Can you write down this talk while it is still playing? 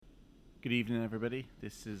Good evening, everybody.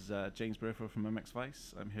 This is James Burfield from MX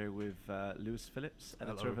Vice. I'm here with Lewis Phillips,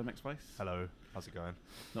 editor Hello. of MX Vice. Hello, how's it going?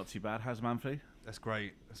 Not too bad. How's Man Flu? That's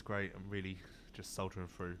great. I'm really just soldiering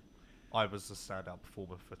through. I was a standout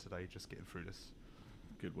performer for today, just getting through this.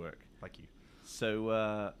 Good work. Thank you.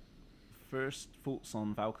 So, first thoughts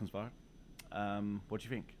on Valkenswaard. What do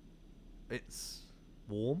you think? It's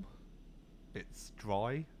warm. It's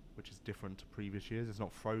dry, which is different to previous years. It's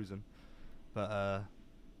not frozen, but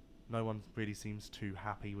no one really seems too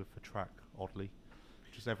happy with the track. Oddly,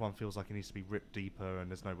 just everyone feels like it needs to be ripped deeper, and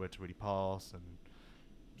there's nowhere to really pass, and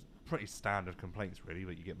pretty standard complaints really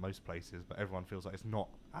that you get most places. But everyone feels like it's not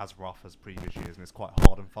as rough as previous years, and it's quite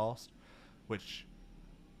hard and fast, which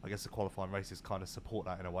I guess the qualifying races kind of support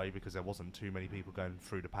that in a way because there wasn't too many people going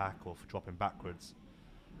through the pack or dropping backwards.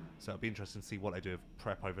 So it'll be interesting to see what they do with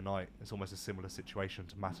prep overnight. It's almost a similar situation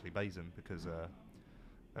to Matterley Basin because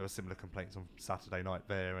there were similar complaints on Saturday night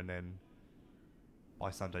there, and then by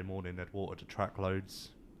Sunday morning they'd watered the track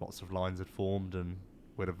loads, lots of lines had formed, and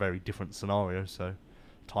we had a very different scenario. So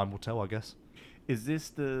time will tell, I guess. Is this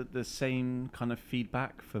the same kind of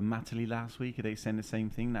feedback for Matterley last week? Are they saying the same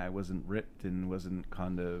thing, that it wasn't ripped and wasn't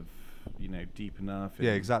kind of, deep enough?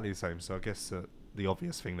 Yeah, exactly the same. So I guess the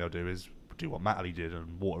obvious thing they'll do is do what Matterley did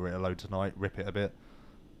and water it a load tonight, rip it a bit,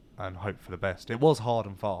 and hope for the best. It was hard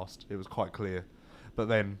and fast. It was quite clear. But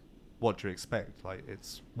then, what do you expect? Like,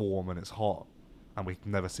 it's warm and it's hot, and we've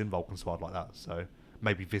never seen Valkenswaard like that. So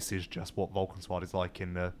maybe this is just what Valkenswaard is like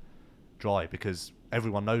in the dry, because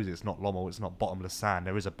everyone knows it's not Lommel, it's not bottomless sand.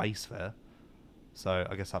 There is a base there. So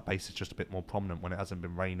I guess that base is just a bit more prominent when it hasn't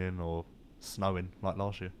been raining or snowing like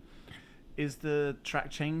last year. Is the track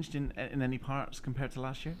changed in any parts compared to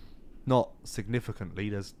last year? Not significantly.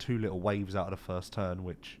 There's two little waves out of the first turn,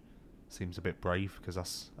 which seems a bit brave because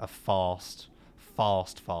that's a fast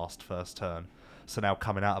first turn. So now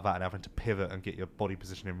coming out of that and having to pivot and get your body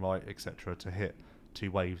positioning right, etc., to hit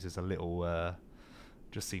two waves is a little,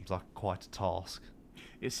 just seems like quite a task.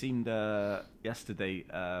 It seemed yesterday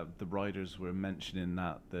the riders were mentioning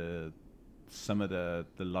that some of the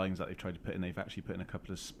lines that they tried to put in, they've actually put in a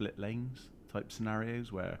couple of split lanes type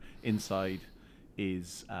scenarios where inside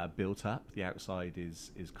is built up, the outside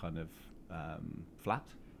is kind of flat.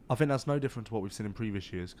 I think that's no different to what we've seen in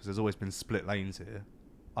previous years because there's always been split lanes here.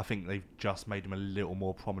 I think they've just made them a little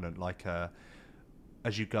more prominent, like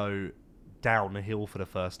as you go down the hill for the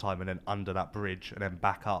first time and then under that bridge and then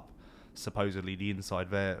back up, supposedly the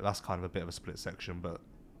inside there, that's kind of a bit of a split section, but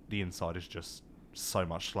the inside is just so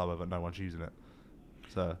much slower that no one's using it.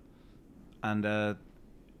 So, and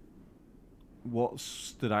what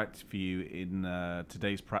stood out for you in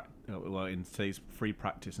today's in today's free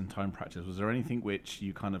practice and time practice? Was there anything which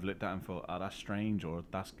you kind of looked at and thought, "Oh, that's strange," or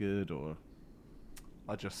 "That's good," or?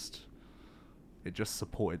 it just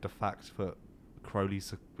supported the fact that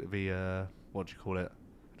Crowley's the what do you call it?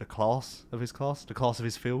 The class of his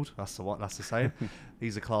field. That's the saying.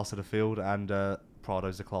 He's a class of the field, and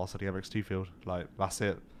Prado's the class of the MX2 field. Like, that's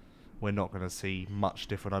it. We're not going to see much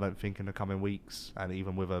different, I don't think, in the coming weeks. And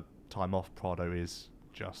even with a time off, Prado is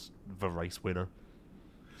just the race winner.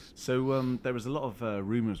 So there was a lot of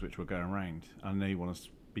rumours which were going around. I know you want to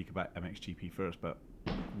speak about MXGP first, but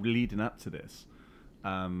leading up to this,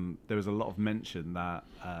 there was a lot of mention that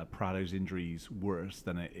Prado's injury is worse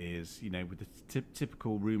than it is, with the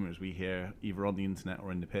typical rumours we hear either on the internet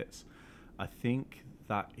or in the pits. I think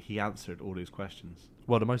that he answered all those questions.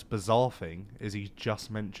 Well, the most bizarre thing is he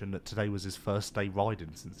just mentioned that today was his first day riding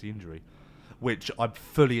since the injury, which I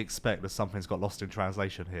fully expect that something's got lost in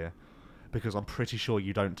translation here, because I'm pretty sure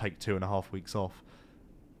you don't take 2.5 weeks off,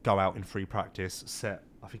 go out in free practice, set,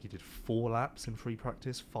 I think he did 4 laps in free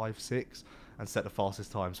practice, 5, 6, and set the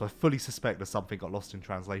fastest time. So I fully suspect that something got lost in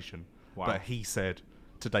translation. Wow. But he said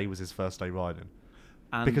today was his first day riding.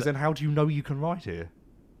 And because then how do you know you can ride here?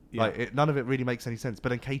 Yeah. Like, none of it really makes any sense. But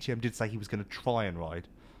then KTM did say he was going to try and ride.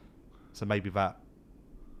 So maybe that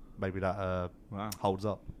Wow. holds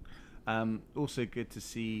up. Also good to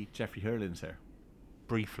see Jeffrey Hurlin's here.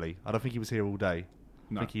 Briefly. I don't think he was here all day.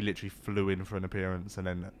 No. I think he literally flew in for an appearance and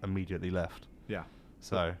then immediately left. Yeah.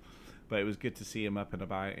 So, But it was good to see him up and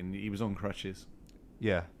about, and he was on crutches.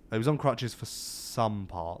 yeah. He was on crutches for some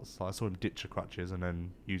parts. I saw him ditch the crutches and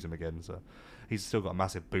then use them again. So he's still got a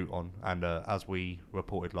massive boot on. And as we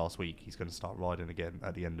reported last week, he's going to start riding again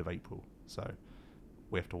at the end of April. So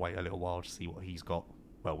we have to wait a little while to see what he's got.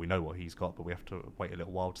 Well, we know what he's got, but we have to wait a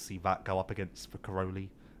little while to see that go up against for Caroli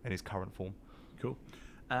in his current form. Cool.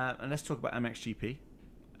 And let's talk about MXGP.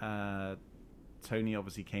 Tony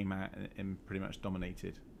obviously came out and pretty much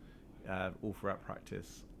dominated all throughout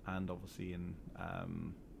practice, and obviously in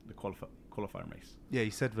the qualifying race. Yeah, he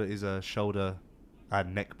said that his shoulder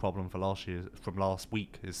and neck problem from last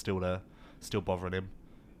week is still there, still bothering him.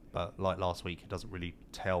 But like last week, it doesn't really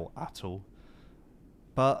tell at all.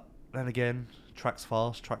 But then again, track's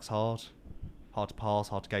fast, track's hard to pass,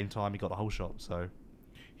 hard to gain time. He got the whole shot, so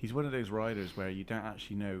He's one of those riders where you don't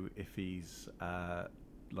actually know if he's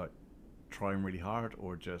like trying really hard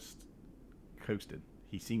or just coasting.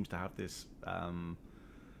 He seems to have this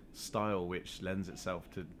style which lends itself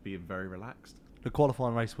to being very relaxed. the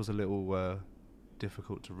qualifying race was a little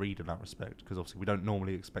difficult to read in that respect, because obviously we don't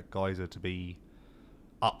normally expect Geyser to be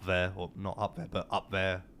up there, or not up there, but up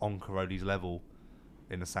there on Caroli's level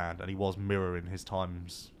in the sand, and he was mirroring his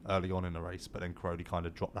times early on in the race, but then Caroli kind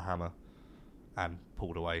of dropped the hammer and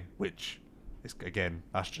pulled away, which is, again,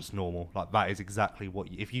 that's just normal. Like, that is exactly what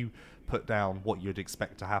if you put down what you'd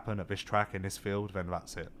expect to happen at this track in this field, then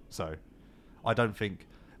that's it. So I don't think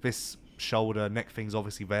this shoulder neck thing's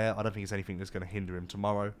obviously there. I don't think it's anything that's going to hinder him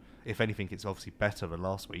tomorrow. If anything, it's obviously better than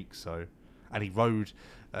last week. So, and he rode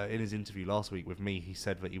in his interview last week with me, he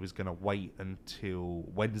said that he was going to wait until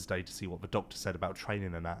Wednesday to see what the doctor said about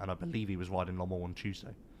training and that, and I believe he was riding Le Mans on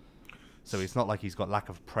Tuesday. So it's not like he's got lack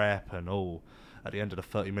of prep and at the end of the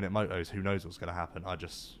 30-minute motos, who knows what's going to happen.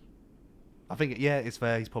 I think, yeah, it's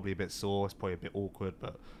fair. He's probably a bit sore. It's probably a bit awkward,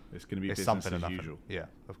 but It's going to be it's business something as enough. usual. Yeah,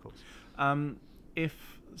 of course. If,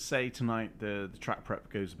 say, tonight the track prep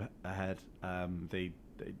goes ahead, they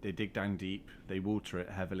dig down deep, they water it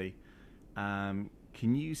heavily. Can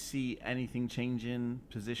you see anything changing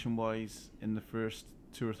position-wise in the first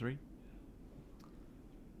 2 or 3?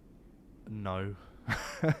 No.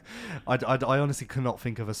 I honestly cannot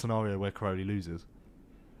think of a scenario where Caroli loses.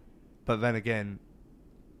 But then again,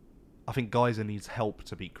 I think Geyser needs help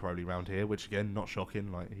to beat Caroli round here, which again, not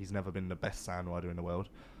shocking. Like, he's never been the best sand rider in the world.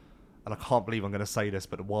 And I can't believe I'm going to say this,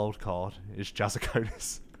 but the wild card is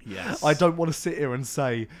Jazakonis. Yes. I don't want to sit here and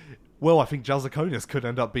say, well, I think Jazakonis could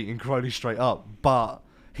end up beating Caroli straight up, but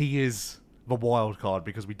he is the wild card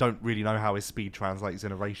because we don't really know how his speed translates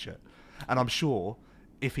in a race yet. And I'm sure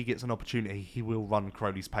if he gets an opportunity, he will run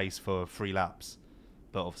Caroli's pace for 3 laps.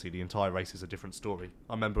 But obviously the entire race is a different story.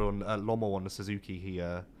 I remember on Le Mans on the Suzuki, he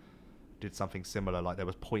did something similar. Like, there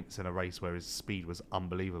was points in a race where his speed was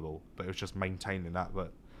unbelievable, but it was just maintaining that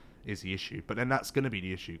is the issue. But then that's going to be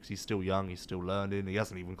the issue because he's still young, he's still learning, he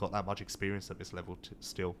hasn't even got that much experience at this level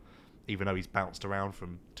still, even though he's bounced around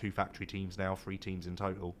from 2 factory teams now, 3 teams in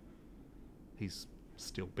total. He's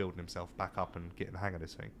still building himself back up and getting the hang of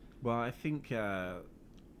this thing. Well, I think,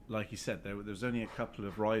 like you said, there's only a couple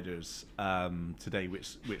of riders today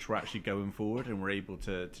which were actually going forward and were able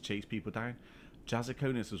to chase people down.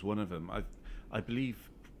 Jazakonis was one of them. I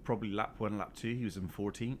believe probably lap 1, lap 2, he was in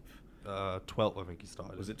 14th. 12th, I think he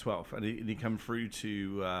started. Was it 12th? And he come through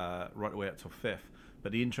to right away up to 5th.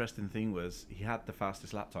 But the interesting thing was he had the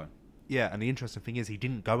fastest lap time. Yeah, and the interesting thing is he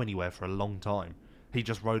didn't go anywhere for a long time. He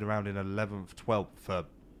just rode around in 11th, 12th for,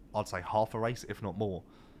 I'd say, half a race, if not more.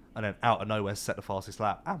 And then out of nowhere set the fastest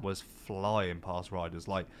lap and was flying past riders.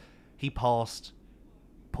 Like, he passed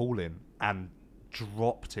Paulin and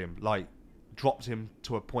dropped him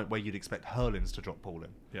to a point where you'd expect Herlings to drop Paulin.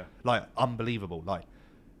 Yeah. Like, unbelievable. Like,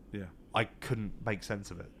 Yeah. I couldn't make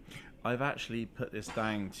sense of it. I've actually put this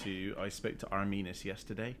down to, I spoke to Arminus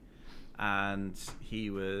yesterday, and he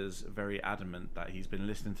was very adamant that he's been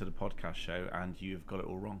listening to the podcast show and you've got it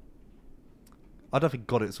all wrong. I don't think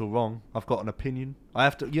got it's all wrong. I've got an opinion.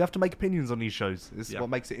 You have to make opinions on these shows. This is what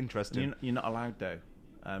makes it interesting. You're not allowed, though.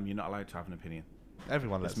 You're not allowed to have an opinion.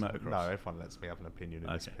 Everyone lets me have an opinion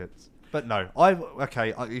in this pits. But no,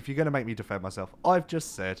 if you're going to make me defend myself, I've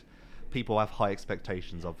just said people have high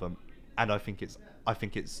expectations of them, and I think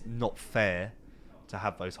it's not fair to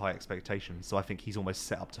have those high expectations. So I think he's almost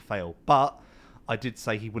set up to fail. But I did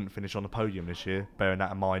say he wouldn't finish on the podium this year, bearing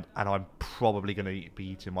that in mind, and I'm probably going to be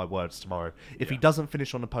eating my words tomorrow. If he doesn't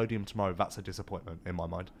finish on the podium tomorrow, that's a disappointment in my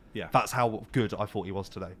mind. Yeah, that's how good I thought he was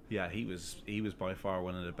today. Yeah, he was by far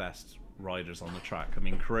one of the best riders on the track. I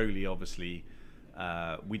mean, Caroli, obviously,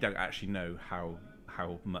 we don't actually know how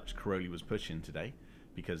much Caroli was pushing today,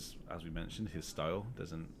 because, as we mentioned, his style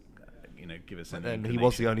doesn't give us any. And he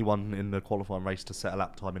was the only one in the qualifying race to set a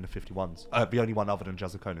lap time in the 51s. The only one other than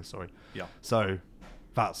Jazakonis, sorry. Yeah. So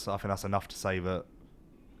I think that's enough to say that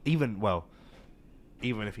even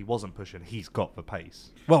if he wasn't pushing, he's got the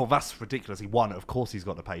pace. Well, that's ridiculous. He won. Of course he's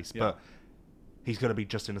got the pace, but he's going to be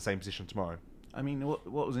just in the same position tomorrow. I mean, what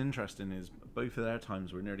was interesting is both of their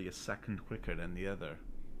times were nearly a second quicker than the other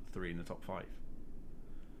 3 in the top 5.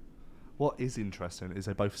 What is interesting is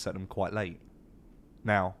they both set them quite late.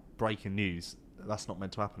 Now, breaking news, that's not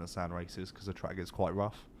meant to happen at sand races because the track gets quite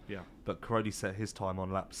rough. Yeah. But Caroli set his time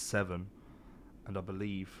on lap 7 and I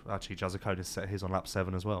believe actually Jazakonis set his on lap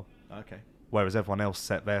 7 as well. Okay. Whereas everyone else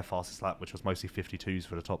set their fastest lap, which was mostly 52s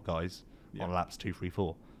for the top guys, Yeah. on laps 2, 3,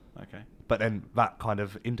 4. Okay. But then that kind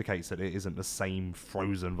of indicates that it isn't the same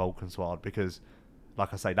frozen Volkswagen because,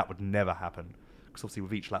 like I say, that would never happen. Because obviously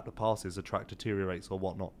with each lap that passes, the track deteriorates or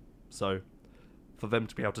whatnot. So for them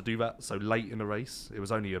to be able to do that so late in the race, it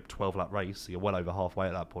was only a 12-lap race, so you're well over halfway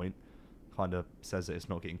at that point, kind of says that it's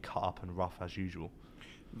not getting cut up and rough as usual.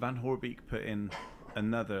 Van Hoorbeek put in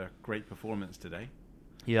another great performance today.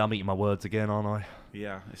 Yeah, I'm eating my words again, aren't I?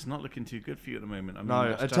 Yeah, it's not looking too good for you at the moment. I mean, No,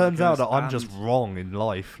 that's it turns out that Jazakonis I'm just and wrong in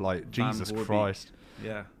life. Like, Van Jesus Hoorbeek. Christ.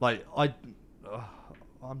 Yeah. Like,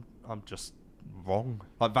 I'm just wrong.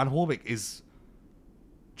 Like, Van Hoorbeek is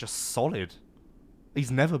just solid.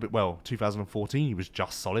 He's never been... Well, 2014 he was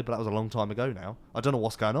just solid, but that was a long time ago now. I don't know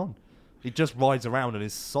what's going on. He just rides around and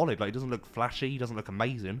is solid. Like, he doesn't look flashy, he doesn't look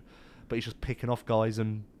amazing, but he's just picking off guys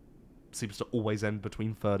and seems to always end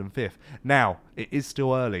between 3rd and 5th. Now, it is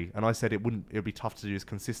still early, and I said it would be tough to do this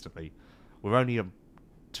consistently. We're only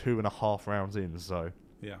 2.5 rounds in, so...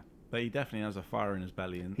 Yeah. But he definitely has a fire in his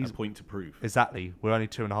belly and a point to prove. Exactly. We're only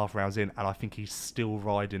 2.5 rounds in, and I think he's still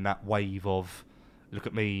riding that wave of, look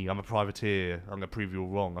at me, I'm a privateer, I'm going to prove you all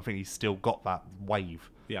wrong. I think he's still got that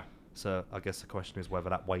wave. Yeah. So I guess the question is whether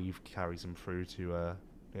that wave carries him through to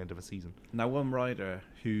the end of the season. Now, one rider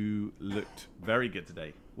who looked very good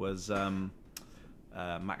today was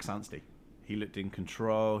Max Anstey. He looked in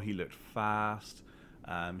control, he looked fast,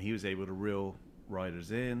 he was able to reel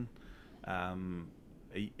riders in. Are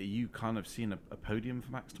you kind of seeing a podium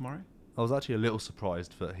for Max tomorrow? I was actually a little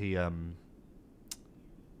surprised that he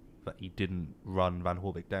didn't run Van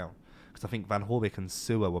Hoorbeek down, because I think Van Hoorbeek and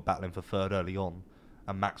Sewer were battling for 3rd early on,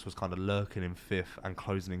 and Max was kind of lurking in 5th and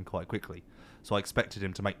closing in quite quickly. So I expected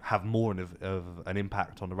him to have more of an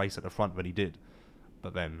impact on the race at the front than he did.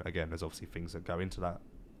 But then again, there's obviously things that go into that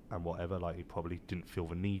and whatever. Like, he probably didn't feel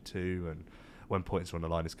the need to, and when points are on the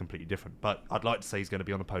line, it's completely different. But I'd like to say he's going to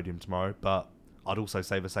be on the podium tomorrow. But I'd also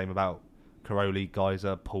say the same about Caroli,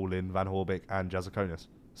 Geyser, Paulin, Van Hoorbeek, and Jazakonis.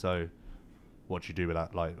 So what do you do with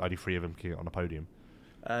that? Like, only 3 of them can get on the podium.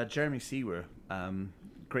 Jeremy Sewer,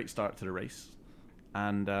 great start to the race,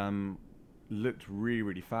 and looked really,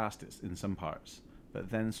 really fast in some parts, but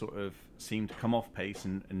then sort of seemed to come off pace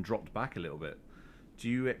and dropped back a little bit. Do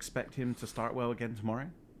you expect him to start well again tomorrow?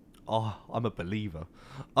 Oh, I'm a believer.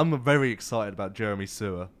 I'm very excited about Jeremy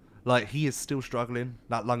Sewer. Like, he is still struggling.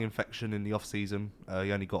 That lung infection in the off-season.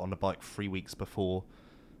 He only got on the bike 3 weeks before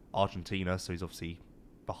Argentina, so he's obviously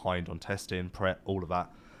behind on testing, prep, all of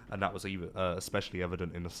that. And that was especially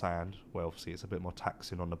evident in the sand, where obviously it's a bit more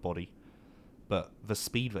taxing on the body. But the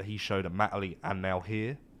speed that he showed at Matterley and now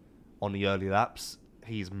here on the early laps,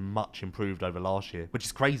 he's much improved over last year, which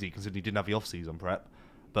is crazy considering he didn't have the off-season prep.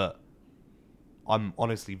 But I'm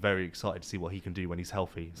honestly very excited to see what he can do when he's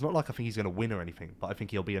healthy. It's not like I think he's going to win or anything, but I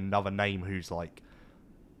think he'll be another name who's like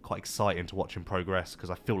quite exciting to watch him progress, because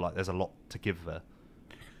I feel like there's a lot to give there.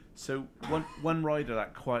 So one rider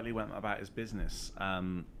that quietly went about his business,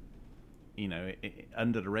 under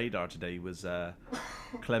the radar today was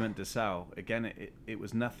Clement Dessau. Again, it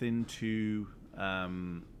was nothing to,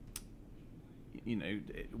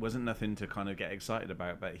 it wasn't nothing to kind of get excited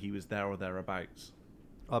about, but he was there or thereabouts.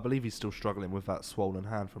 I believe he's still struggling with that swollen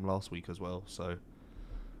hand from last week as well, so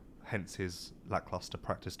hence his lackluster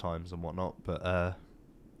practice times and whatnot. But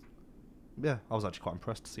yeah, I was actually quite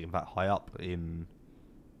impressed to see him that high up in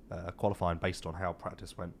qualifying based on how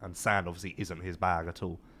practice went. And sand obviously isn't his bag at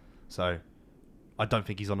all, so I don't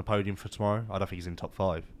think he's on the podium for tomorrow. I don't think he's in top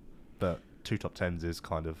 5, but 2 top 10s is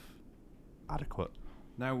kind of adequate.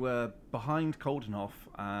 Now, behind Coldenhoff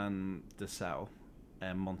and Dessau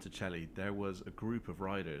and Monticelli, there was a group of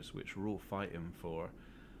riders which were all fighting for,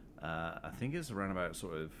 I think it's around about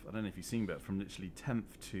sort of, I don't know if you've seen, but from literally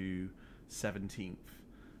 10th to 17th,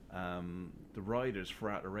 the riders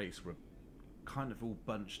throughout the race were kind of all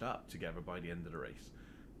bunched up together by the end of the race.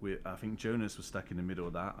 I think Jonas was stuck in the middle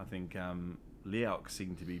of that. I think Leok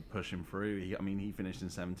seemed to be pushing through. He finished in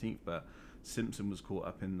 17th, but Simpson was caught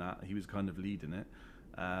up in that. He was kind of leading it,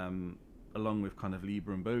 along with kind of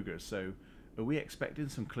Lieber and Boger. So are we expecting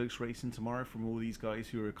some close racing tomorrow from all these guys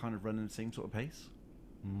who are kind of running the same sort of pace?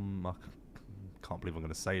 I can't believe I'm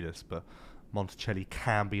going to say this, but Monticelli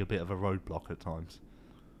can be a bit of a roadblock at times.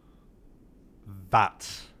 That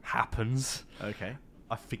happens. Okay.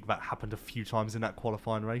 I think that happened a few times in that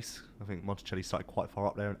qualifying race. I think Monticelli started quite far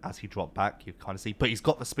up there, and as he dropped back, you kind of see. But he's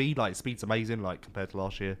got the speed. Like, speed's amazing. Like, compared to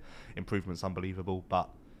last year, improvement's unbelievable. But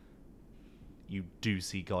you do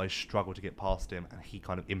see guys struggle to get past him, and he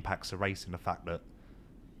kind of impacts the race in the fact that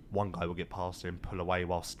one guy will get past him, pull away,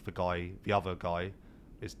 whilst the other guy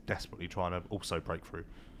is desperately trying to also break through.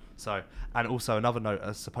 So, and also another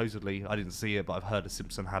note, supposedly, I didn't see it, but I've heard that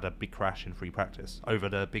Simpson had a big crash in free practice over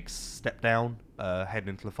the big step down heading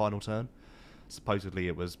into the final turn. Supposedly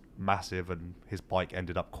it was massive and his bike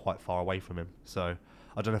ended up quite far away from him. So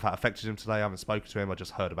I don't know if that affected him today. I haven't spoken to him. I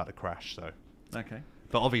just heard about the crash. So Okay.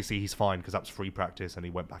 But obviously he's fine because that was free practice and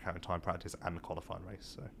he went back out in time practice and the qualifying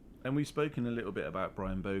race. So. And we've spoken a little bit about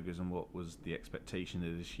Brian Bogers and what was the expectation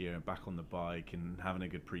of this year and back on the bike and having a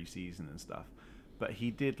good pre-season and stuff. But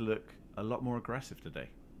he did look a lot more aggressive today.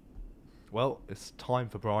 Well, it's time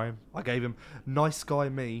for Brian. I gave him, nice guy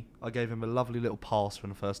me, I gave him a lovely little pass from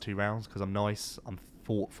the first 2 rounds because I'm nice, I'm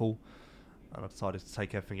thoughtful, and I decided to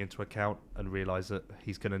take everything into account and realise that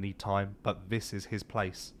he's going to need time, but this is his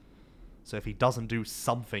place. So if he doesn't do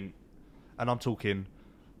something, and I'm talking...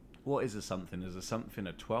 What is a something? Is a something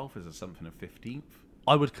a 12th? Is a something a 15th?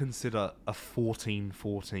 I would consider a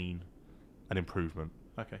 14-14 an improvement.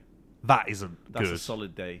 Okay. That isn't good. That's a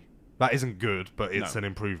solid day. That isn't good, but it's No. an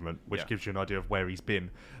improvement, which Yeah. gives you an idea of where he's been.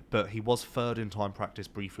 But he was 3rd in time practice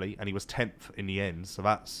briefly, and he was 10th in the end. So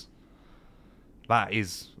that's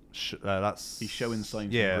He's showing signs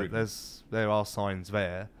of Yeah, improvement. there are signs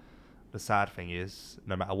there. The sad thing is,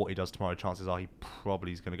 no matter what he does tomorrow, chances are he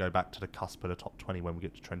probably is going to go back to the cusp of the top 20 when we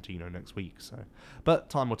get to Trentino next week. So, but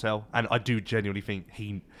time will tell. And I do genuinely think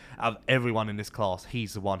out of everyone in this class,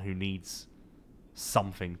 he's the one who needs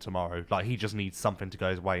something tomorrow. Like, he just needs something to go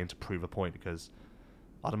his way and to prove a point, because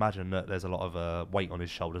I'd imagine that there's a lot of weight on his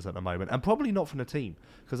shoulders at the moment, and probably not from the team,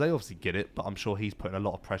 because they obviously get it, but I'm sure he's putting a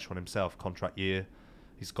lot of pressure on himself. Contract year,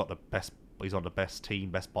 he's on the best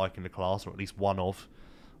team, best bike in the class, or at least one of.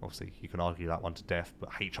 Obviously, you can argue that one to death, but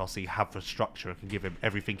HRC have the structure and can give him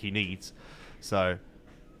everything he needs. So,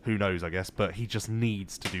 who knows, I guess, but he just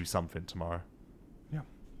needs to do something tomorrow. Yeah.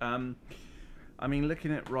 I mean,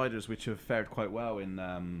 looking at riders which have fared quite well in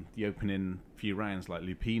the opening few rounds, like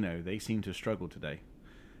Lupino, they seem to struggle today.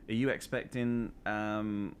 Are you expecting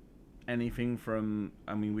anything from?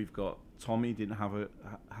 I mean, we've got Tommy didn't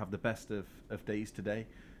have the best of days today.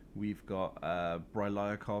 We've got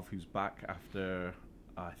Brylyakov, who's back after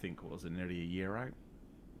I think what was it, nearly a year out.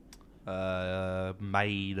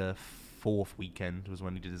 May the 4th weekend was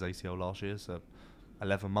when he did his ACL last year, so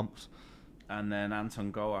 11 months. And then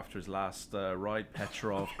Anton Go after his last ride,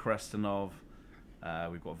 Petrov, Krestanov,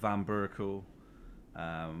 we've got Van Berkel.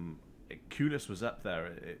 Kulis was up there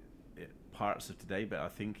at parts of today, but I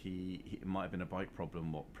think it might have been a bike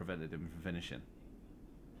problem what prevented him from finishing.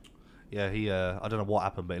 Yeah, I don't know what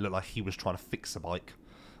happened, but it looked like he was trying to fix the bike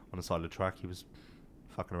on the side of the track. He was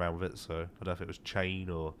fucking around with it, so I don't know if it was chain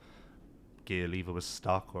or gear lever was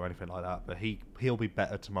stuck or anything like that, but he'll be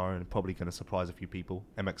better tomorrow and probably going to surprise a few people.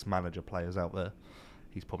 MX Manager players out there,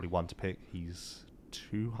 he's probably one to pick. He's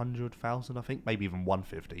 200,000, I think, maybe even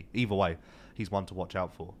 150. Either way, he's one to watch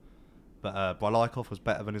out for. But Brylyakov was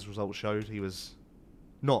better than his results showed. He was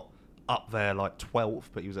not up there like 12th,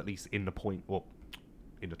 but he was at least in the point, or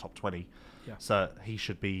in the top 20. Yeah. So he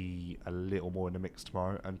should be a little more in the mix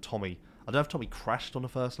tomorrow. And Tommy, I don't know if Tommy crashed on the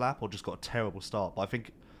first lap or just got a terrible start, but I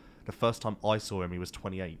think the first time I saw him, he was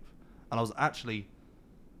 28th. And I was actually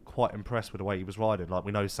quite impressed with the way he was riding. Like,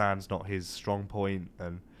 we know sand's not his strong point,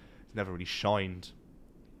 and he's never really shined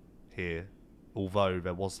here. Although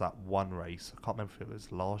there was that one race, I can't remember if it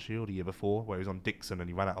was last year or the year before, where he was on Dixon and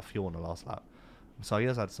he ran out of fuel on the last lap. So he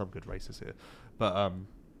has had some good races here. But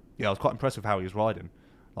yeah, I was quite impressed with how he was riding.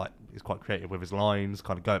 Like, he's quite creative with his lines,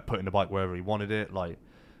 kind of putting the bike wherever he wanted it, like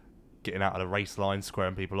getting out of the race line,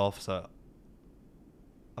 squaring people off. So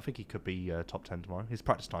I think he could be top 10 tomorrow. His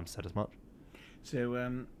practice time said as much.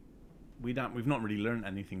 So we've not really learned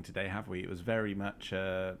anything today, have we? It was very much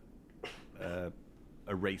a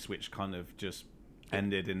race which kind of just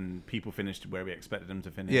ended and people finished where we expected them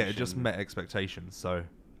to finish. Yeah, it just met expectations. So,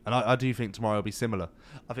 and I do think tomorrow will be similar.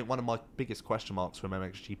 I think one of my biggest question marks from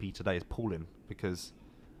MXGP today is Paulin, because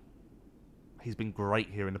he's been great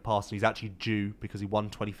here in the past, and he's actually due because he won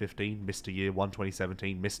 2015, missed a year, won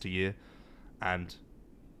 2017, missed a year, and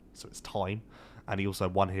so it's time. And he also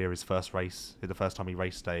won here his first race. The first time he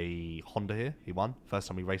raced a Honda here, he won. First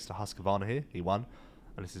time he raced a Husqvarna here, he won.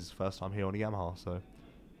 And this is his first time here on a Yamaha. So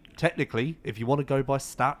technically, if you want to go by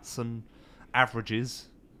stats and averages,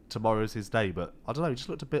 tomorrow's his day. But I don't know, he just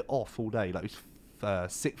looked a bit off all day. Like, he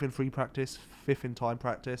was 6th in free practice, 5th in time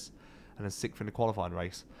practice, and then 6th in the qualifying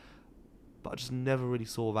race. But I just never really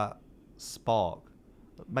saw that spark.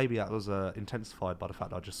 Maybe that was intensified by the fact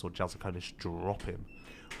that I just saw Jazakonis drop him.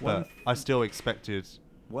 But I still expected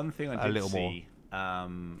one thing I a did little see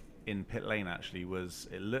in pit lane actually was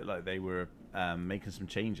it looked like they were making some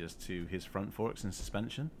changes to his front forks and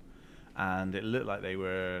suspension, and it looked like they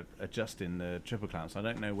were adjusting the triple clamps. I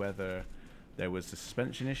don't know whether there was a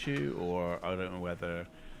suspension issue, or I don't know whether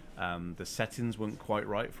the settings weren't quite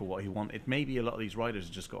right for what he wanted. Maybe a lot of these riders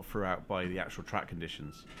just got thrown out by the actual track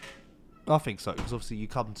conditions. I think so, because obviously you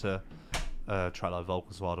come to track like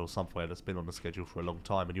Volkswagen or somewhere that's been on the schedule for a long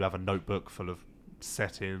time, and you have a notebook full of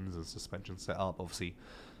settings and suspension set up. Obviously,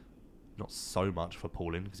 not so much for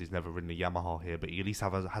Paulin because he's never ridden a Yamaha here, but he at least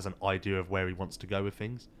has an idea of where he wants to go with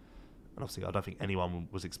things. And obviously, I don't think anyone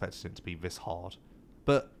was expecting it to be this hard.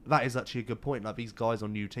 But that is actually a good point. Like, these guys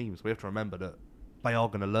on new teams, we have to remember that they are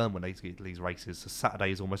going to learn when they get to these races. So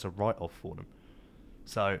Saturday is almost a write-off for them.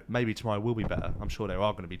 So maybe tomorrow will be better. I'm sure there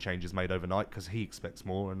are going to be changes made overnight because he expects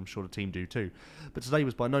more, and I'm sure the team do too. But today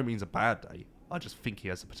was by no means a bad day. I just think he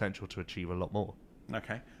has the potential to achieve a lot more.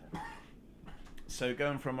 Okay. So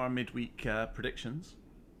going from our midweek predictions,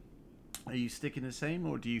 are you sticking the same,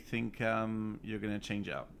 or do you think you're going to change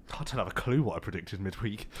it up? I don't have a clue what I predicted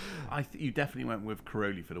midweek. You definitely went with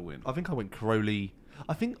Caroli for the win. I think I went Caroli.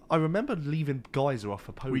 I think I remember leaving Geyser off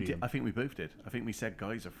a podium. We did. I think we both did. I think we said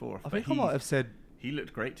Geyser fourth. I think I might have said... He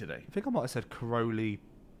looked great today. I think I might have said Caroli,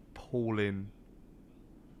 Paulin,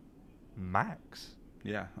 Max.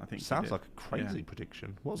 Yeah, I think sounds like a crazy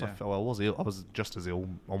prediction. What was I? Well, I was ill. I was just as ill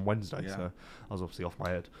on Wednesday, so I was obviously off my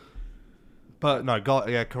head. But no,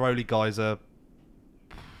 Caroli, Geyser,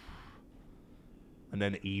 and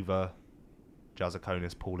then either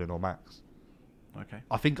Jazakonis, Paulin, or Max. Okay.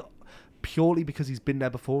 I think purely because he's been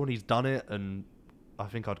there before and he's done it, and I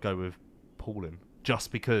think I'd go with Paulin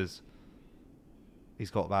just because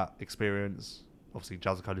he's got that experience. Obviously,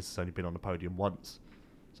 Jazakonis has only been on the podium once.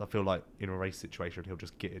 So I feel like in a race situation, he'll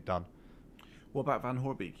just get it done. What about Van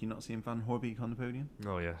Hoorbeek? You not seeing Van Hoorbeek on the podium?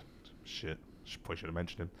 Oh, yeah. Shit. Probably should have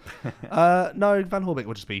mentioned him. No, Van Hoorbeek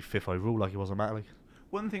would just be fifth overall like he was on Matterley.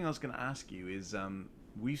 One thing I was going to ask you is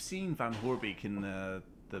we've seen Van Hoorbeek in the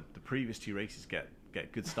previous two races get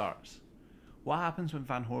good starts. What happens when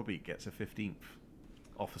Van Hoorbeek gets a 15th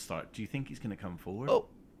off the start? Do you think he's going to come forward? Oh,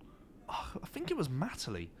 I think it was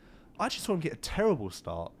Matterley. I actually saw him get a terrible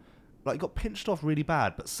start. Like, he got pinched off really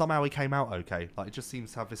bad, but somehow he came out okay. Like, it just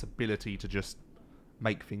seems to have this ability to just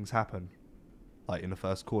make things happen, like in the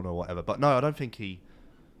first corner or whatever. But no, I don't think he...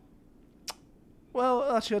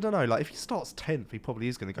 Well, actually, I don't know. Like, if he starts 10th, he probably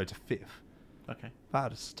is going to go to 5th. Okay.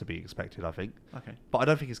 That's to be expected, I think. Okay. But I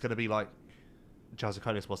don't think it's going to be like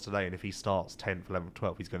Jazakonis was today, and if he starts 10th, 11th,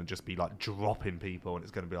 12th, he's going to just be like dropping people, and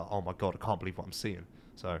it's going to be like, oh my god, I can't believe what I'm seeing.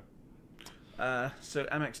 So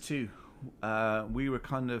MX2, we were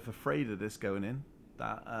kind of afraid of this going in,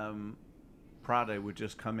 that Prado would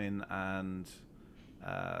just come in and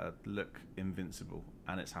look invincible,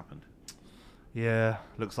 and it's happened. Yeah,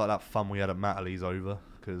 looks like that fun we had at Matterley's over,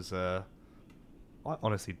 because I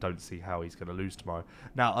honestly don't see how he's going to lose tomorrow.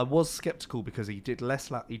 Now, I was sceptical because he did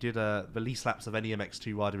the least laps of any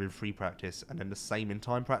MX2 rider in free practice, and then the same in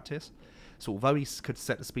time practice. So although he could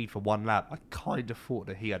set the speed for one lap, I kind of thought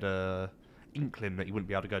that he had a inkling that he wouldn't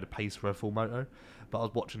be able to go to pace for a full moto. But I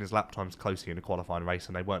was watching his lap times closely in the qualifying race,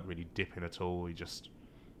 and they weren't really dipping at all. He just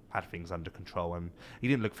had things under control, and he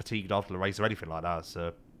didn't look fatigued after the race or anything like that.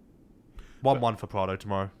 So 1-1 for Prado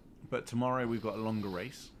tomorrow. But tomorrow we've got a longer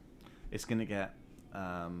race. It's going to get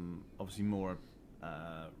obviously more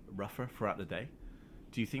rougher throughout the day.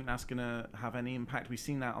 Do you think that's going to have any impact? We've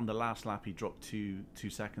seen that on the last lap he dropped two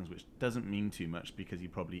seconds, which doesn't mean too much because he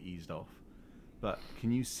probably eased off. But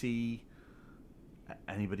can you see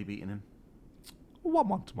anybody beating him?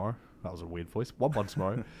 1-1 tomorrow. That was a weird voice. 1-1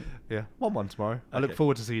 tomorrow. Yeah, 1-1 tomorrow. Okay. I look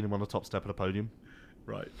forward to seeing him on the top step of the podium.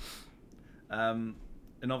 Right. And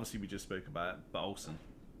obviously we just spoke about it, but Olsen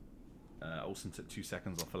took 2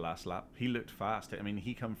 seconds off the last lap. He looked fast. I mean,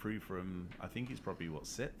 he come through from, I think he's probably,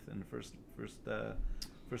 6th in the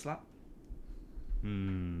first lap?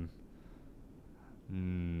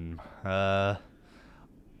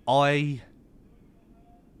 I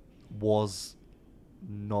was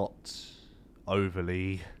not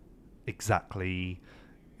overly exactly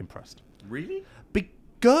impressed. Really? Big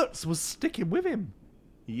Gertz was sticking with him.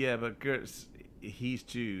 Yeah, but Gertz, he's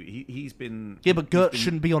due. He's been... Yeah, but Gertz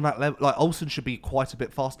shouldn't be on that level. Like, Olsen should be quite a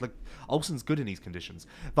bit faster. Like, Olsen's good in these conditions.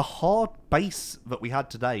 The hard base that we had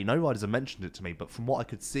today, no riders have mentioned it to me, but from what I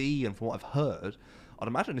could see and from what I've heard, I'd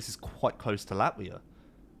imagine this is quite close to Latvia,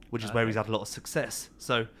 which is where he's had a lot of success.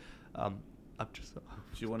 So, I'm just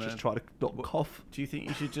trying to not cough. Do you think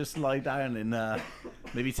you should just lie down and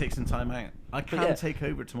maybe take some time out? I can take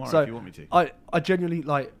over tomorrow if you want me to. I genuinely,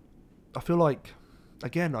 like, I feel like,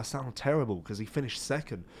 again, I sound terrible because he finished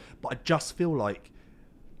second, but I just feel like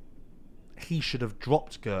he should have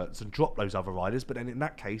dropped Gertz and dropped those other riders, but then in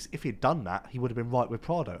that case, if he'd done that, he would have been right with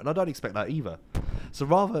Prado, and I don't expect that either. So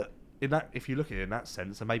rather, if you look at it in that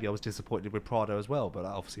sense, and maybe I was disappointed with Prado as well, but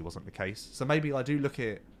that obviously wasn't the case. So maybe I do look at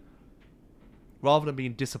it, rather than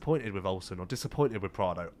being disappointed with Olsen or disappointed with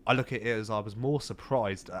Prado, I look at it as I was more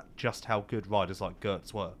surprised at just how good riders like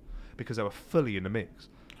Gertz were, because they were fully in the mix.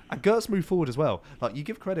 And Gertz moved forward as well. Like, you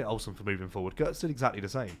give credit Olsen for moving forward. Gertz did exactly the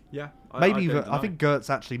same. Yeah. I think Gertz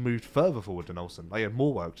actually moved further forward than Olsen. They had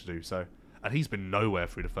more work to do, so. And he's been nowhere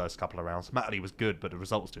through the first couple of rounds. Matterley was good, but the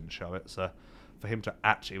results didn't show it. So for him to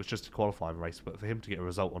actually, it was just a qualifying race, but for him to get a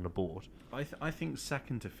result on the board. I think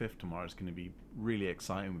 2nd to 5th tomorrow is going to be really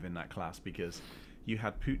exciting within that class, because you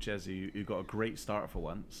had Puches who got a great start for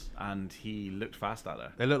once, and he looked fast out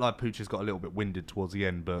there. It looked like Puches got a little bit winded towards the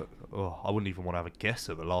end, but I wouldn't even want to have a guess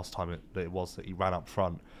at the last time that he ran up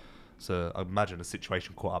front. So I imagine the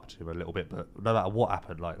situation caught up to him a little bit, but no matter what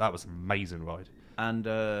happened, like, that was an amazing ride. And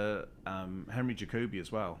Henry Jacobi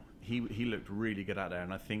as well. He looked really good out there,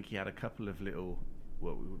 and I think he had a couple of little,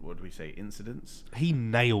 what do we say, incidents. He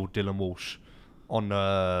nailed Dylan Walsh on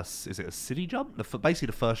is it a city jump? Basically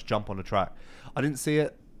the first jump on the track. I didn't see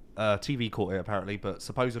it. TV caught it apparently, but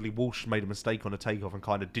supposedly Walsh made a mistake on a takeoff and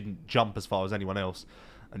kind of didn't jump as far as anyone else,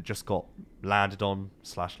 and just got landed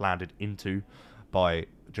into by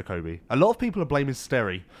Jacobi. A lot of people are blaming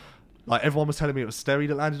Sterry. Like, everyone was telling me it was Sterry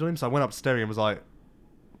that landed on him, so I went up to Sterry and was like,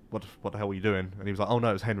 what the hell were you doing? And he was like, oh no,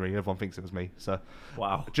 it was Henry. Everyone thinks it was me. So,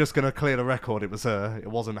 wow. Just gonna clear the record. It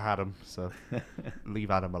wasn't Adam. So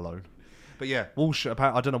leave Adam alone. But yeah, Walsh.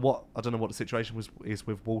 Apparently, I don't know what the situation is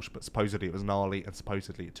with Walsh, but supposedly it was gnarly, and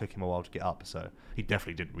supposedly it took him a while to get up. So he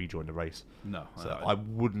definitely didn't rejoin the race. No. So I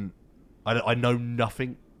wouldn't. I know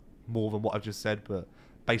nothing more than what I've just said, but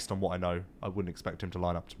based on what I know, I wouldn't expect him to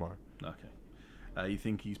line up tomorrow. Okay. You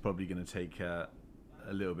think he's probably going to take a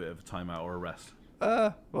little bit of a timeout or a rest?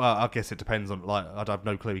 Well, I guess it depends on, like, I'd have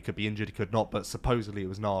no clue. He could be injured, he could not, but supposedly it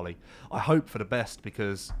was gnarly. I hope for the best,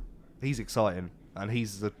 because he's exciting, and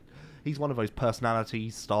he's one of those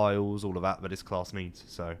personalities, styles, all of that this class needs.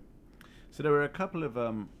 So there were a couple of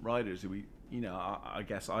riders who I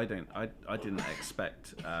guess I didn't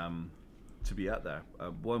expect to be out there.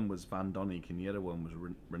 One was Van Donnick, and the other one was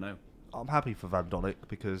Renault. I'm happy for Van Donnick,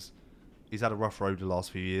 because he's had a rough road the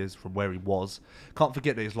last few years from where he was. Can't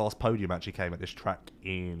forget that his last podium actually came at this track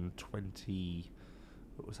in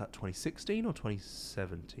 2016 or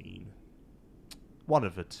 2017? One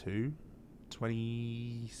of the two.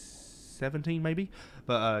 2017 maybe?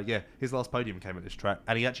 But yeah, his last podium came at this track,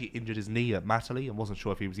 and he actually injured his knee at Matterley and wasn't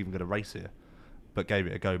sure if he was even going to race here, but gave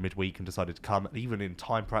it a go midweek and decided to come. Even in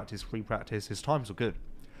time practice, free practice, his times were good.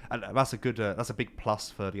 And that's a big plus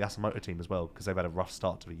for the Asamoah team as well, because they've had a rough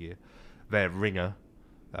start to the year. Their ringer,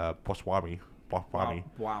 Boswami, that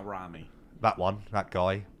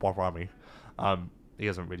guy, Boswami, he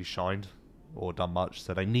hasn't really shined or done much,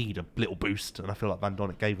 so they need a little boost, and I feel like Van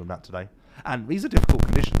Donnick gave them that today. And these are difficult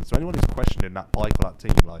conditions, so anyone who's questioning that bike or that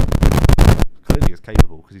team, like, clearly is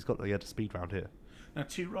capable, because he had a speed round here. Now,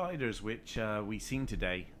 two riders which we seen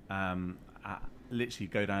today literally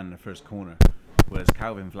go down in the first corner was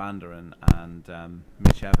Calvin Vlanderen and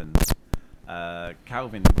Mitch Evans.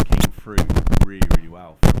 Calvin came through really, really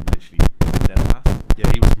well from literally dead last.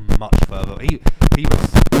 Yeah, he was much further. He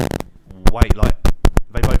was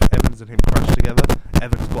they both, Evans and him, crashed together.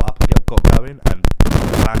 Evans got up and got going, and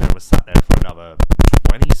Vlanderen was sat there for another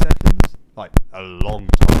 20 seconds, like a long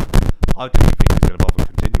time. I didn't think he was going to bother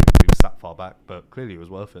continuing because he was sat far back, but clearly it was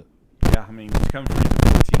worth it. Yeah, I mean, to come through the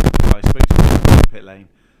 14th, I spoke to him in the pit lane,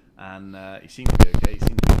 and he seemed to be okay. He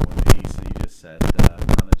seemed to be in one piece, and he just said,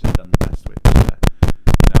 "Man, I've just done the best which I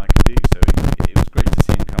could do." So it was great to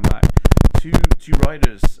see him come back. Two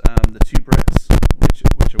riders, the two Brits,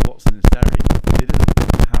 which are Watson and Sterry, didn't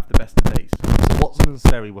have the best of days. So Watson and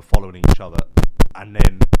Sterry were following each other, and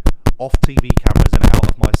then off TV cameras and out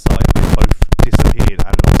of my sight, they both disappeared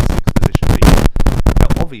and lost 6th position lead. Now,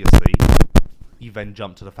 obviously, you then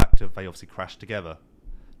jump to the fact of they obviously crashed together.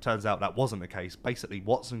 Turns out that wasn't the case. Basically,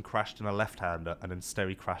 Watson crashed in a left-hander, and then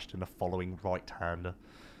Sterry crashed in the following right-hander.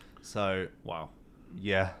 So, wow.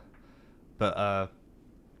 Yeah. But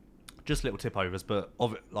just little tip-overs, but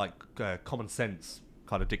common sense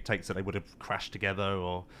kind of dictates that they would have crashed together,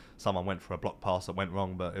 or someone went for a block pass that went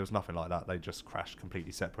wrong, but it was nothing like that. They just crashed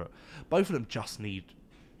completely separate. Both of them just need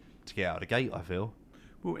to get out of the gate, I feel.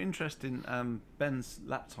 Well, interesting. Ben's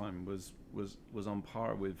lap time was on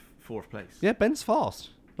par with 4th place. Yeah, Ben's fast.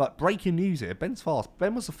 Like, breaking news here, Ben's fast.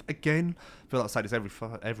 Ben was, again, I feel like I say this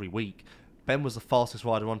every week, Ben was the fastest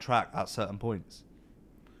rider on track at certain points.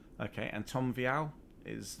 Okay, and Tom Vial?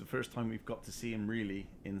 is the first time we've got to see him really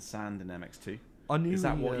in sand in MX2. I knew. Is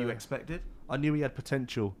that what you expected? I knew he had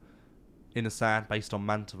potential in the sand based on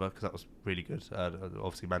Mantova, because that was really good.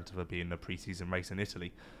 Obviously, Mantova being a pre-season race in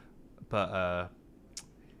Italy, but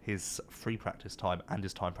his free practice time and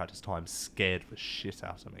his time practice time scared the shit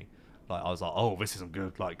out of me. Like, I was like, oh, this isn't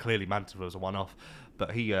good. Like, clearly Mantova was a one-off,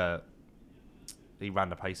 but he ran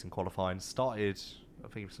the pace in qualifying. Started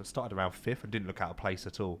around 5th and didn't look out of place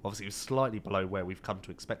at all. Obviously, he was slightly below where we've come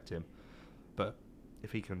to expect him, but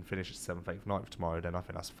if he can finish at 7th, 8th, 9th tomorrow, then I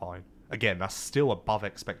think that's fine. Again, that's still above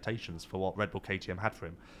expectations for what Red Bull KTM had for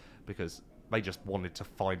him, because they just wanted to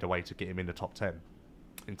find a way to get him in the top 10.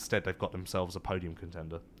 Instead, they've got themselves a podium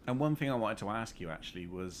contender. And one thing I wanted to ask you actually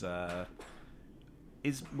was Bas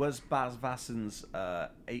Vassen's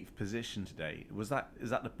 8th position today? Is that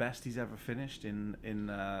the best he's ever finished in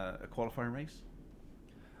a qualifying race?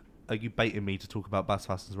 Are you baiting me to talk about Bas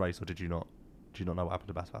Vassen's race, or did you not? Do you not know what happened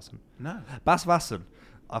to Bas Vassen? No. Bas Vassen,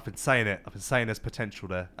 I've been saying it. I've been saying there's potential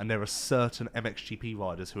there, and there are certain MXGP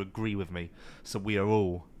riders who agree with me. So we are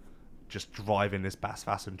all just driving this Bas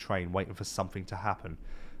Vassen train, waiting for something to happen.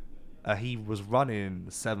 He was running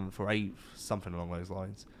 7th or 8th, something along those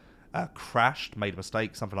lines. Crashed, made a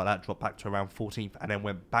mistake, something like that, dropped back to around 14th, and then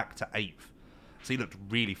went back to 8th. So he looked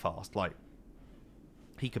really fast. Like,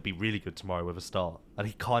 he could be really good tomorrow with a start. And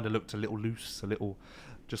he kind of looked a little loose, a little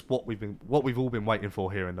just what we've all been waiting for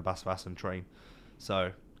here in the Bas Vassen train.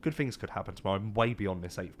 So good things could happen tomorrow. I'm way beyond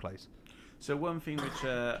this 8th place. So one thing which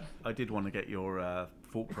I did want to get your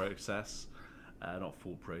thought process, not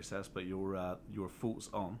thought process, but your thoughts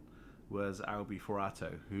on, was Albi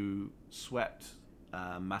Forato, who swept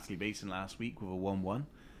Matterley Basin last week with a 1-1,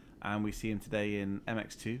 and we see him today in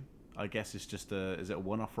MX2. I guess it's just is it a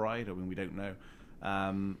one-off ride? I mean, we don't know.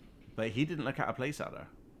 But he didn't look out of place out there.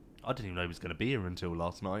 I didn't even know he was going to be here until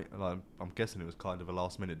last night. I'm guessing it was kind of a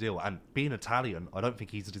last-minute deal. And being Italian, I don't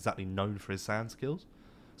think he's exactly known for his sand skills.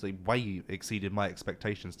 So he way exceeded my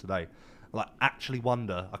expectations today. Like, actually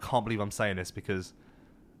wonder, I can't believe I'm saying this, because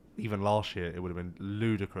even last year it would have been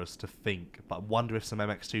ludicrous to think, but I wonder if some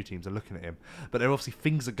MX2 teams are looking at him. But there are obviously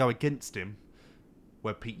things that go against him,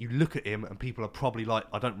 where you look at him and people are probably like,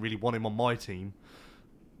 I don't really want him on my team.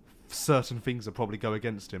 Certain things that probably go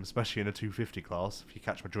against him, especially in a 250 class, if you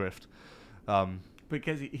catch my drift.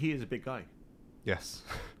 Because he is a big guy. Yes.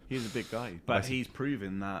 He is a big guy. But he's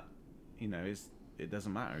proven that, it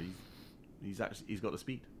doesn't matter. He's got the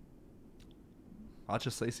speed. I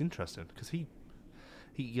just say it's interesting, because he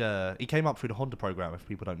came up through the Honda program, if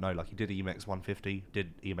people don't know. Like, he did EMX 150,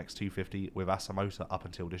 did EMX 250 with Asamoah up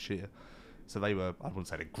until this year. So they were, I wouldn't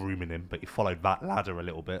say they're grooming him, but he followed that ladder a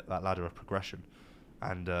little bit, that ladder of progression.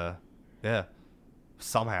 And,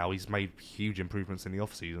 somehow he's made huge improvements in the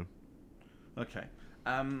off-season. Okay.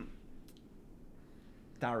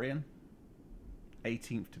 Darian,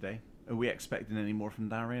 18th today. Are we expecting any more from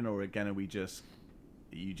Darian, or again, you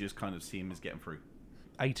just kind of see him as getting through?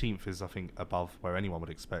 18th is, I think, above where anyone would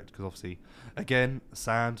expect, because obviously, again,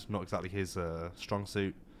 sand, not exactly his strong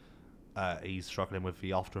suit. He's struggling with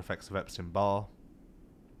the after effects of Epstein-Barr.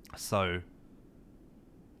 So,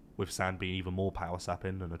 with sand being even more power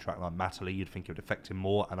sapping and a track like Matterley, you'd think it would affect him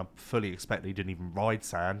more, and I fully expect that he didn't even ride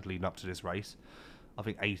sand leading up to this race. I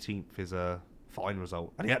think 18th is a fine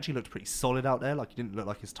result, and he actually looked pretty solid out there. Like, he didn't look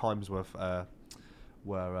like his times were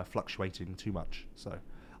fluctuating too much, so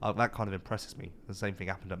that kind of impresses me. The same thing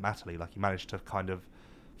happened at Matterley. Like, he managed to kind of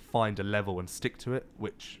find a level and stick to it,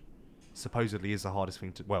 which supposedly is the hardest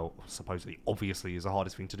thing to, well, supposedly, obviously is the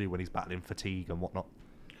hardest thing to do when he's battling fatigue and whatnot.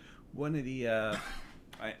 One of the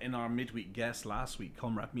in our midweek guest last week,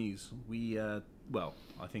 Conrad Muse, I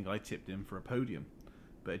think I tipped him for a podium,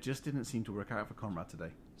 but it just didn't seem to work out for Conrad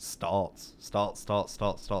today. Starts.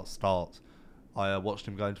 I watched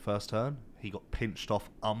him go into first turn. He got pinched off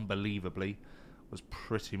unbelievably. Was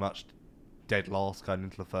pretty much dead last going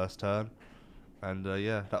into the first turn. And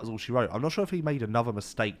that was all she wrote. I'm not sure if he made another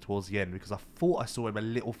mistake towards the end, because I thought I saw him a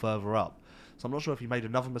little further up. So I'm not sure if he made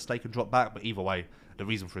another mistake and dropped back, but either way, the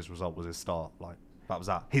reason for his result was his start. Like, that was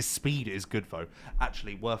that. His speed is good, though.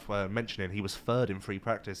 Actually, worth mentioning, he was third in free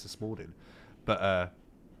practice this morning. But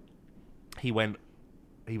he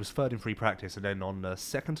was third in free practice, and then on the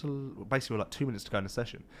second to, basically like 2 minutes to go in the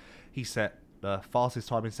session, he set the fastest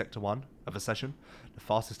time in Sector 1 of the session, the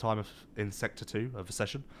fastest time in Sector 2 of the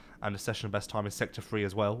session, and the session best time in Sector 3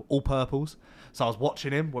 as well, all purples. So I was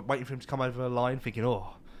watching him, waiting for him to come over the line, thinking,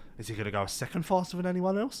 oh, is he going to go a second faster than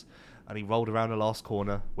anyone else? And he rolled around the last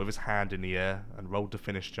corner with his hand in the air and rolled the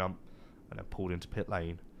finish jump, and then pulled into pit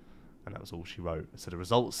lane. And that was all she wrote. So the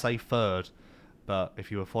results say third, but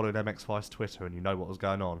if you were following MX5's Twitter and you know what was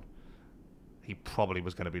going on, he probably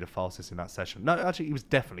was going to be the fastest in that session. No, actually, he was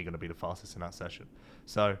definitely going to be the fastest in that session.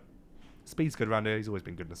 So, speed's good around here. He's always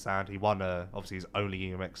been good in the sand. He won, obviously, his only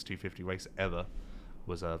EMX 250 race ever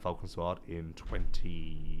was Valkenswaard in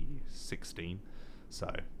 2016.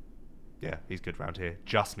 So, yeah, he's good around here.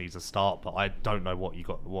 Just needs a start, but I don't know what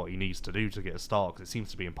he needs to do to get a start, because it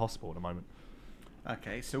seems to be impossible at the moment.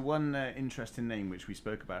 Okay, so one interesting name which we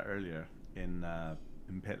spoke about earlier in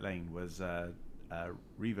pit lane was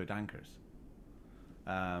Revo Dankers.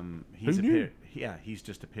 He's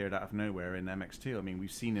just appeared out of nowhere in MX2. I mean,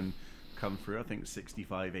 we've seen him come through, I think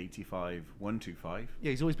 65, 85, 125.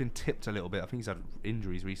 Yeah, he's always been tipped a little bit. I think he's had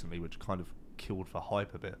injuries recently, which kind of killed for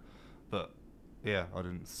hype a bit. But yeah, I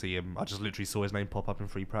didn't see him. I just literally saw his name pop up in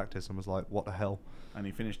free practice and was like, what the hell? And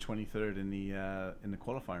he finished 23rd in the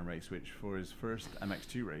qualifying race, which for his first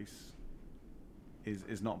MX2 race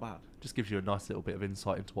is not bad. Just gives you a nice little bit of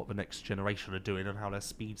insight into what the next generation are doing and how their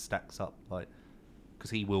speed stacks up. Like,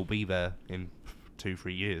 because he will be there in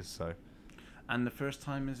 2-3 years. So. And the first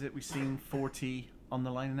time is it we've seen 40 on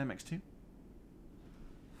the line in MX2? I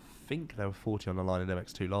think there were 40 on the line in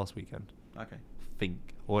MX2 last weekend. Okay.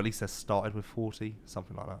 Or at least they started with 40,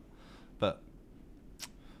 something like that. But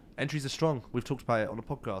entries are strong. We've talked about it on the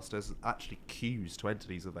podcast. There's actually queues to enter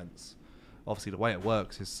these events. Obviously, the way it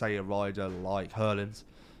works is, say a rider like Hurlins,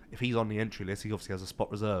 if he's on the entry list, he obviously has a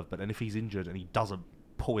spot reserved. But then if he's injured and he doesn't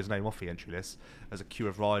pull his name off the entry list, there's a queue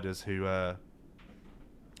of riders who are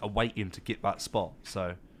waiting to get that spot.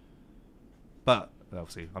 So, but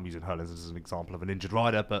obviously, I'm using Hurlins as an example of an injured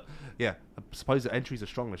rider. But yeah, I suppose the entries are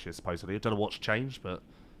strong this year, supposedly. I don't know what's changed, but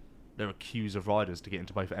there are queues of riders to get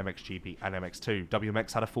into both MXGP and MX2.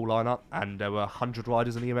 WMX had a full lineup, and there were 100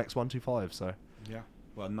 riders in the EMX 125. So yeah,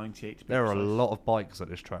 well, 98 to be there are a precise. lot of bikes at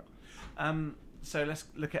this track. So let's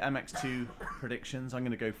look at MX2 predictions. I'm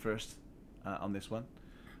going to go first on this one.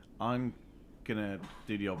 I'm going to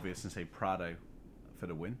do the obvious and say Prado for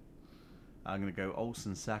the win. I'm going to go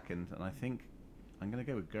Olsen second, and I think I'm going to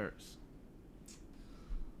go with Gertz.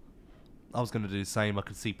 I was going to do the same. I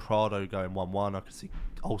could see Prado going 1-1. I could see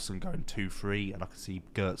Olsen going 2-3, and I could see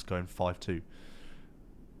Gertz going 5-2.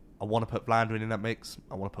 I want to put Vlanderen in that mix.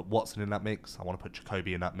 I want to put Watson in that mix. I want to put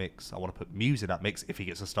Jacoby in that mix. I want to put Muse in that mix if he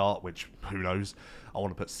gets a start, which who knows. I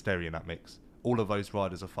want to put Sterry in that mix. All of those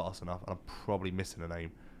riders are fast enough, and I'm probably missing a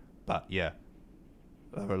name. But yeah,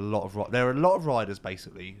 there are a lot of riders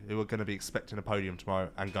basically who are going to be expecting a podium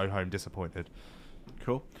tomorrow and go home disappointed.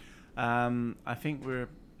 Cool. I think we're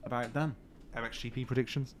about done. MXGP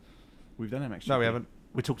predictions? We've done MXGP. No, we haven't.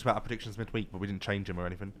 We talked about our predictions midweek, but we didn't change them or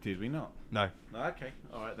anything. Did we not? No. Okay.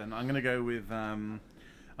 All right then. I'm gonna go with. I'm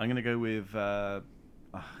gonna have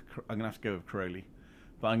to go with Crowley,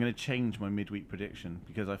 but I'm gonna change my midweek prediction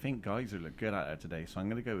because I think Geyser looked good out there today. So I'm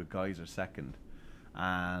gonna go with Geyser second,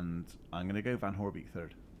 and I'm gonna go Van Horbeek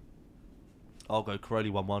third. I'll go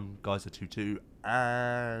Crowley 1-1, Geyser 2-2,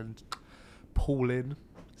 and Paulin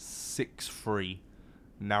 6-3.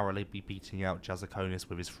 Narrowly be beating out Jazakonis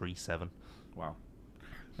with his 3-7. Wow.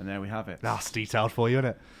 And there we have it. That's detailed for you,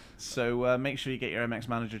 isn't it? So make sure you get your MX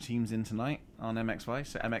Manager teams in tonight on MX Vice.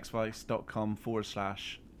 So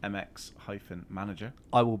mxvice.com/MX-Manager.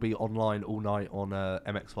 I will be online all night on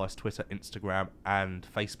MX Vice Twitter, Instagram, and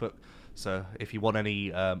Facebook. So if you want to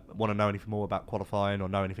know anything more about qualifying or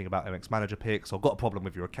know anything about MX Manager picks or got a problem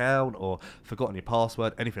with your account or forgotten your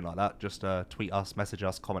password, anything like that, just tweet us, message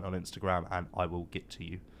us, comment on Instagram, and I will get to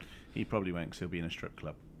you. He probably won't because he'll be in a strip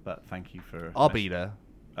club. But thank you for... I'll be there.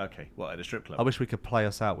 Okay, what, at a strip club? I wish we could play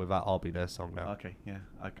us out with that I'll Be There song now. Okay, yeah.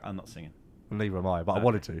 I'm not singing. Neither am I, but I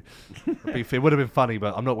wanted to. It would have been funny,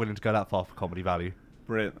 but I'm not willing to go that far for comedy value.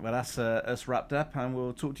 Brilliant. Well, that's us wrapped up, and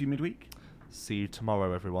we'll talk to you midweek. See you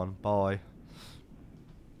tomorrow, everyone. Bye.